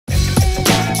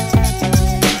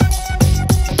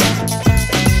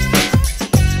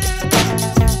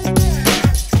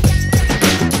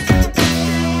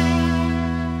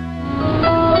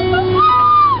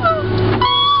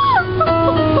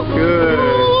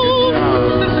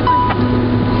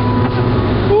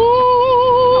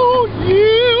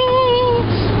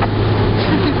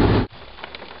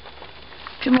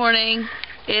morning.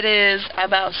 It is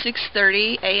about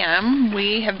 6:30 a.m.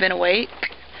 We have been awake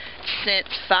since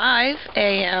 5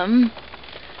 a.m.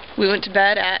 We went to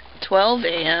bed at 12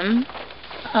 a.m.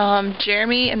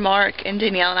 Jeremy and Mark and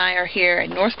Danielle and I are here at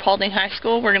North Paulding High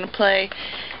School. We're going to play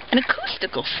an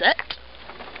acoustical set.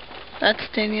 That's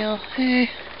Danielle. Hey.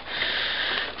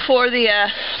 For the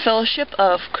Fellowship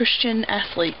of Christian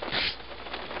Athletes.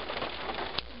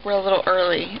 We're a little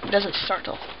early. It doesn't start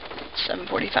till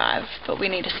 7:45, but we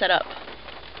need to set up.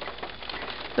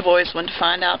 The boys wanted to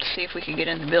find out to see if we could get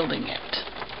in the building yet.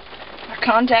 Our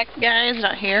contact guy is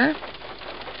not here.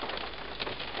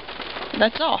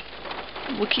 That's all.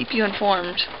 We'll keep you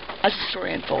informed as the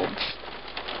story unfolds.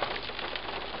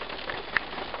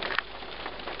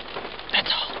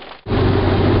 That's all.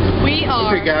 We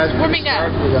are warming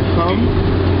up. With a hum.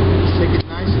 Take it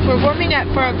nice. We're warming up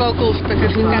for our vocals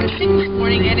because we've got to sing this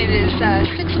morning and it is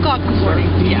 6 o'clock in the morning.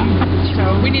 Yeah.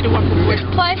 So we need to warm up the voice.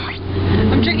 Plus,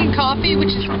 I'm drinking coffee, which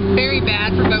is very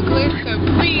bad for vocalists, so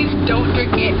please don't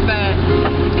drink it, but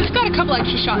it's got a couple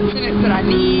extra shots in it that I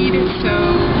need,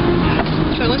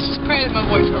 so let's just pray that my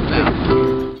voice comes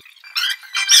out.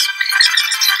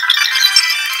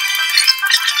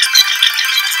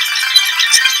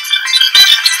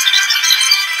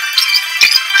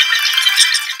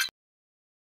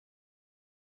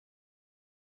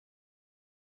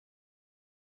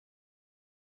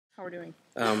 How we're doing?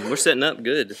 We're setting up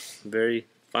good, very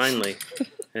finely,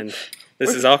 and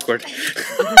this is awkward.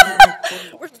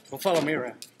 Well, follow me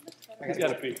around. He's got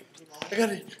to pee. I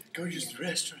gotta go use the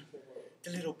restroom.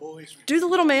 The little boys. Do the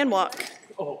little man walk.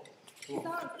 Oh.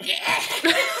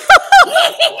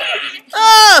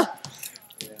 Ah!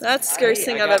 That's the scariest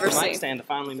thing I've ever I got the mic seen. stand to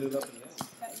finally move up.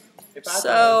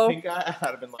 So, Pink eye,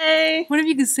 I'd have been like, hey, What if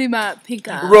you can see my pink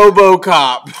eye?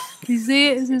 RoboCop. You see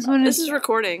it? Is this one? this is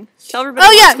recording. Tell everybody.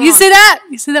 Oh yeah, what's going you on. see that?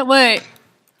 You see that? Wait,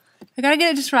 I gotta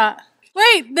get it just right.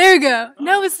 Wait, there you go.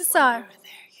 No, it's the side. Right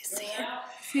there, you see it?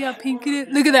 See how pink it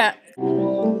is? Look at that.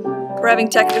 We're having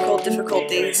technical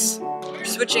difficulties. We're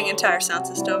switching entire sound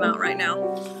system out right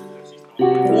now.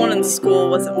 The one in the school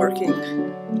wasn't working,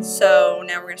 so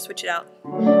now we're gonna switch it out.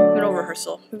 We're gonna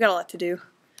rehearsal. We've got a lot to do.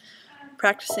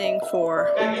 Practicing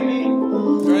for.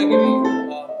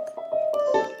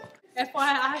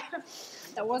 FYI,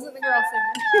 that wasn't the girl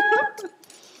singing.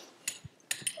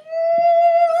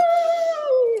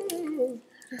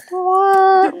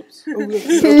 What?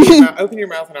 Open your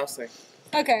mouth and I'll sing.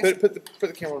 Okay. Put the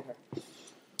camera on her.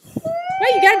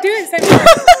 Wait, you gotta do it at the same time.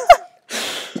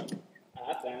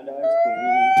 I found our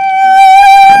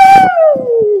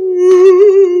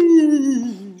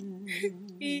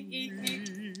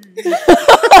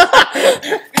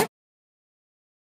queen.